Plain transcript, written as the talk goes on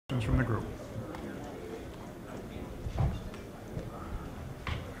From the group.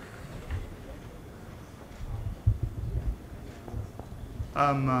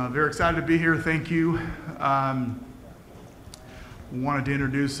 I'm very excited to be here. Thank you. Wanted to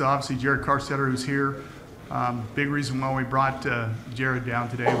introduce, obviously, Jared Karstetter, who's here. Big reason why we brought Jared down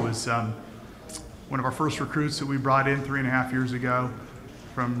today was one of our first recruits that we brought in 3.5 years ago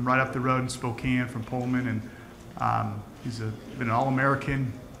from right up the road in Spokane, from Pullman, and he's been an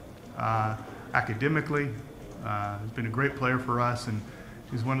All-American academically. He's been a great player for us, and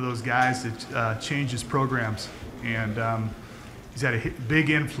he's one of those guys that changes programs, and he's had a big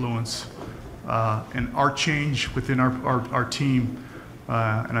influence in our change within our team,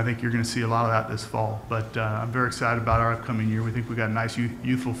 and I think you're going to see a lot of that this fall. But I'm very excited about our upcoming year. We think we've got a nice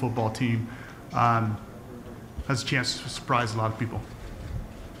youthful football team. Has a chance to surprise a lot of people.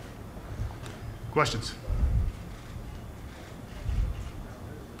 Questions?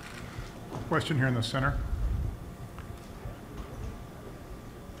 Question here in the center.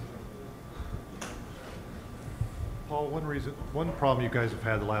 Paul, one problem you guys have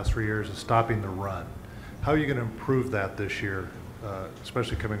had the last 3 years is stopping the run. How are you going to improve that this year,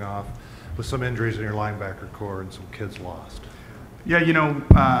 especially coming off with some injuries in your linebacker core and some kids lost? Yeah,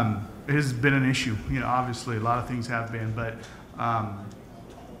 it has been an issue. Obviously a lot of things have been, but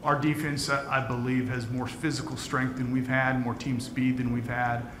our defense, I believe, has more physical strength than we've had, more team speed than we've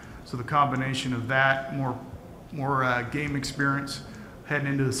had. So the combination of that, more game experience heading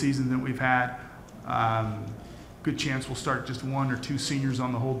into the season than we've had. Good chance we'll start just 1 or 2 seniors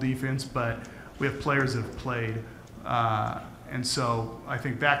on the whole defense, but we have players that have played. And so I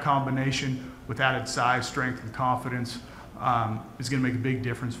think that combination with added size, strength, and confidence is going to make a big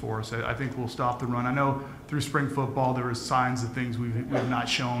difference for us. I think we'll stop the run. I know through spring football there were signs of things we've not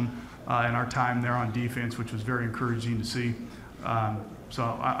shown in our time there on defense, which was very encouraging to see. So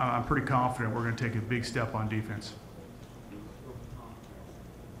I'm pretty confident we're going to take a big step on defense.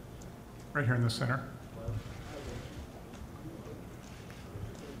 Right here in the center.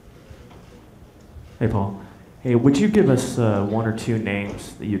 Hey, Paul. Hey, would you give us 1 or 2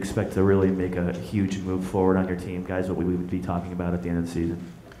 names that you expect to really make a huge move forward on your team, guys, what we would be talking about at the end of the season?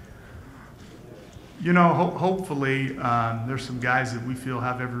 Hopefully there's some guys that we feel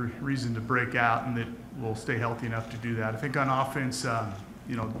have every reason to break out and that will stay healthy enough to do that. I think on offense,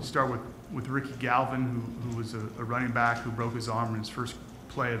 start with Ricky Galvin, who was a running back who broke his arm in his first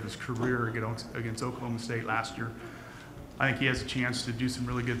play of his career against Oklahoma State last year. I think he has a chance to do some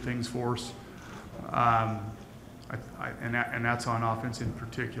really good things for us. And that's on offense in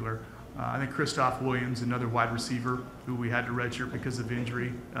particular. I think Christoph Williams, another wide receiver who we had to redshirt because of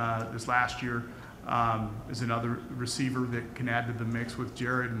injury this last year, is another receiver that can add to the mix with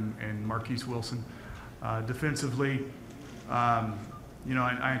Jared and Marquise Wilson. Defensively, I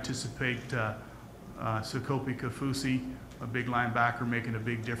anticipate Sokopi Kafusi, a big linebacker, making a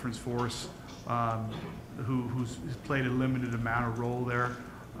big difference for us, who's played a limited amount of role there.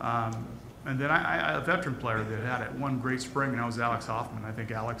 And then a veteran player that had one great spring, and that was Alex Hoffman. I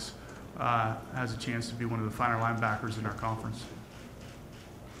think Alex has a chance to be one of the finer linebackers in our conference.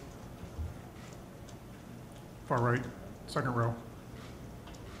 Far right, second row.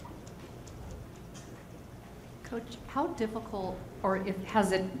 Coach, how difficult, or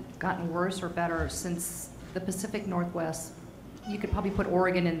has it gotten worse or better since the Pacific Northwest? You could probably put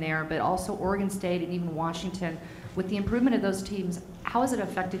Oregon in there, but also Oregon State and even Washington. With the improvement of those teams, how has it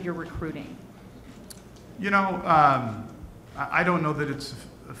affected your recruiting? I don't know that it's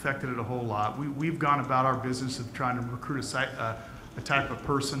affected it a whole lot. We've gone about our business of trying to recruit a type of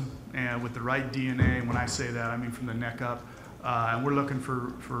person and with the right DNA. And when I say that, I mean from the neck up. And we're looking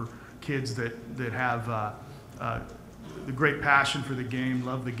for kids that have the great passion for the game,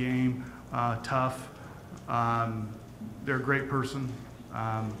 love the game, tough. They're a great person.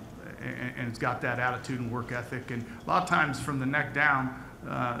 And it's got that attitude and work ethic. And a lot of times from the neck down,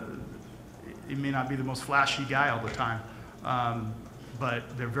 it may not be the most flashy guy all the time,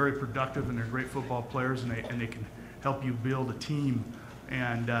 but they're very productive and they're great football players, and they can help you build a team.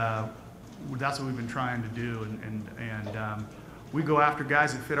 And that's what we've been trying to do. And we go after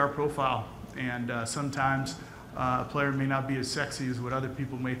guys that fit our profile. And sometimes a player may not be as sexy as what other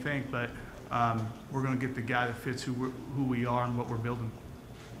people may think, but we're going to get the guy that fits who we are and what we're building.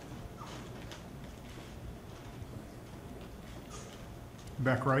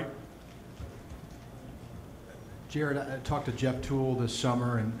 Back right. Jared, I talked to Jeff Toole this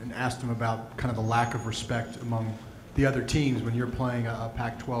summer and asked him about kind of the lack of respect among the other teams when you're playing a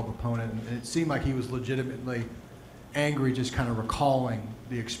Pac-12 opponent, and it seemed like he was legitimately angry just kind of recalling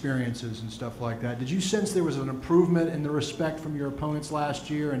the experiences and stuff like that. Did you sense there was an improvement in the respect from your opponents last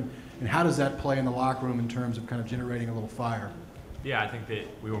year, and how does that play in the locker room in terms of kind of generating a little fire? Yeah, I think that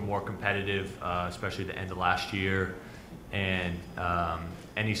we were more competitive, especially at the end of last year, and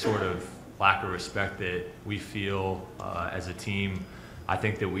any sort of lack of respect that we feel as a team, I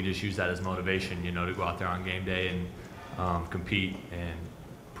think that we just use that as motivation, you know, to go out there on game day and compete and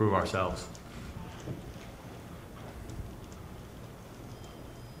prove ourselves.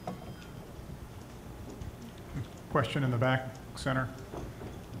 Question in the back center.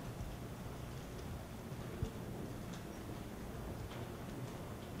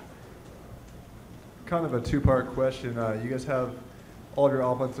 Kind of a two-part question. You guys have all of your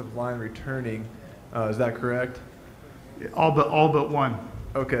offensive line returning. Is that correct? All but one.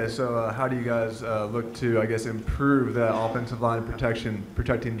 Okay, so how do you guys look to, I guess, improve that offensive line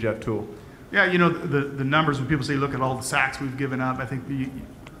protecting Jeff Toole? Yeah, you know, the numbers, when people say look at all the sacks we've given up, I think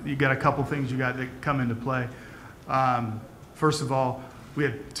you got a couple things you got that come into play. First of all, we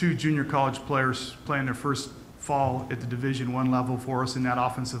had 2 junior college players playing their first fall at the Division I level for us in that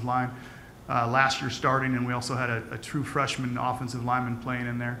offensive line. Last year starting, and we also had a true freshman offensive lineman playing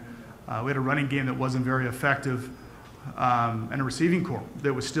in there. We had a running game that wasn't very effective, and a receiving corps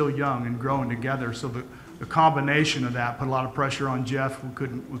that was still young and growing together. So the combination of that put a lot of pressure on Jeff. We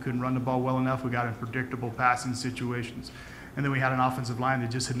couldn't run the ball well enough. We got in predictable passing situations. And then we had an offensive line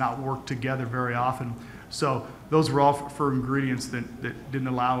that just had not worked together very often. So those were all for ingredients that didn't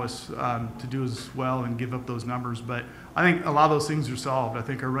allow us to do as well and give up those numbers. But I think a lot of those things are solved. I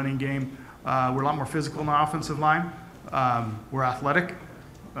think our running game, we're a lot more physical in the offensive line. We're athletic.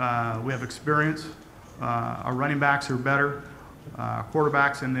 We have experience. Our running backs are better. Our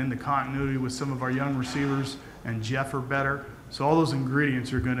quarterbacks, and then the continuity with some of our young receivers and Jeff are better. So all those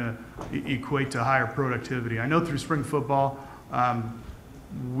ingredients are going to equate to higher productivity. I know through spring football,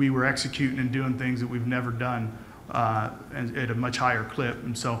 we were executing and doing things that we've never done at a much higher clip.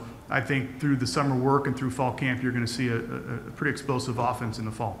 And so I think through the summer work and through fall camp, you're going to see a pretty explosive offense in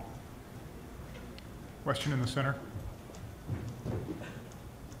the fall. Question in the center.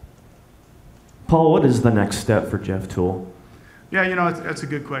 Paul, what is the next step for Jeff Toole? Yeah, you know, that's a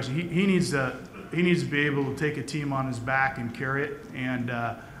good question. He needs to be able to take a team on his back and carry it. And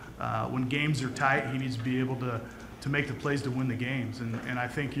when games are tight, he needs to be able to make the plays to win the games. And I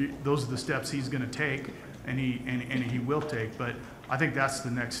think those are the steps he's going to take, and he will take. But I think that's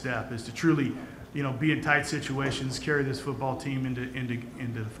the next step, is to truly, you know, be in tight situations, carry this football team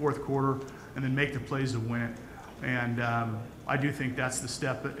into the fourth quarter, and then make the plays to win it. And I do think that's the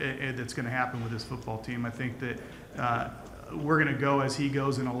step that's going to happen with this football team. I think that we're going to go as he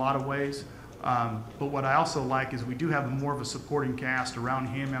goes in a lot of ways. But what I also like is we do have more of a supporting cast around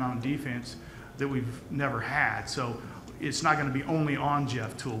him and on defense that we've never had. So it's not going to be only on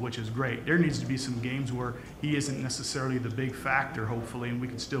Jeff Toole, which is great. There needs to be some games where he isn't necessarily the big factor, hopefully, and we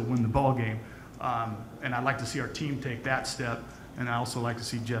can still win the ball game. And I'd like to see our team take that step, and I also like to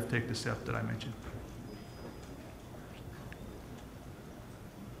see Jeff take the step that I mentioned.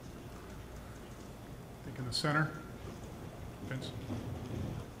 I think in the center. Vince.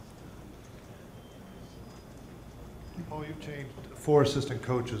 Paul, you've changed 4 assistant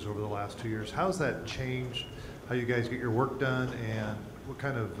coaches over the last 2 years. How's that changed how you guys get your work done, and what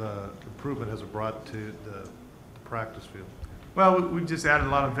kind of improvement has it brought to the practice field? Well, we've just added a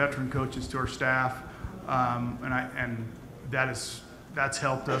lot of veteran coaches to our staff, and that's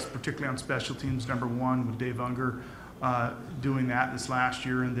helped us, particularly on special teams. Number 1 with Dave Unger doing that this last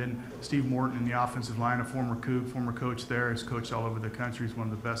year, and then Steve Morton in the offensive line, a former Coug, former coach there, has coached all over the country. He's one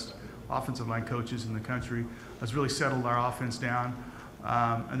of the best offensive line coaches in the country. Has really settled our offense down.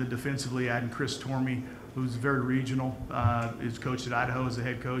 And then defensively, adding Chris Tormey, who's very regional, is coached at Idaho as a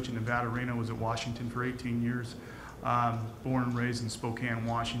head coach, and Nevada Reno was at Washington for 18 years. Born and raised in Spokane,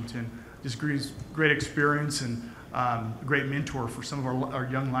 Washington. Just great experience and great mentor for some of our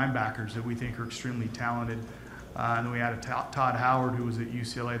young linebackers that we think are extremely talented. And then we added Todd Howard, who was at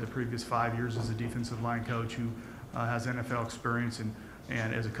UCLA the previous 5 years as a defensive line coach, who has NFL experience and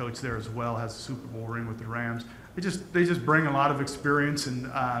as a coach there as well, has a Super Bowl ring with the Rams. They just bring a lot of experience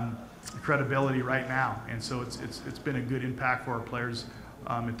and credibility right now, and so it's been a good impact for our players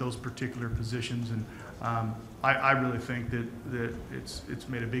at those particular positions. And I really think that it's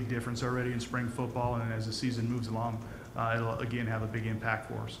made a big difference already in spring football, and as the season moves along, it'll again have a big impact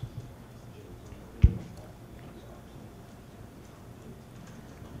for us.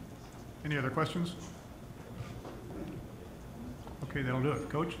 Any other questions? Okay, that'll do it.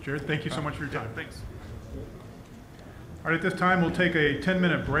 Coach, Jared, thank you so much for your time. Thanks. All right, at this time, we'll take a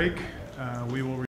 10-minute break. We will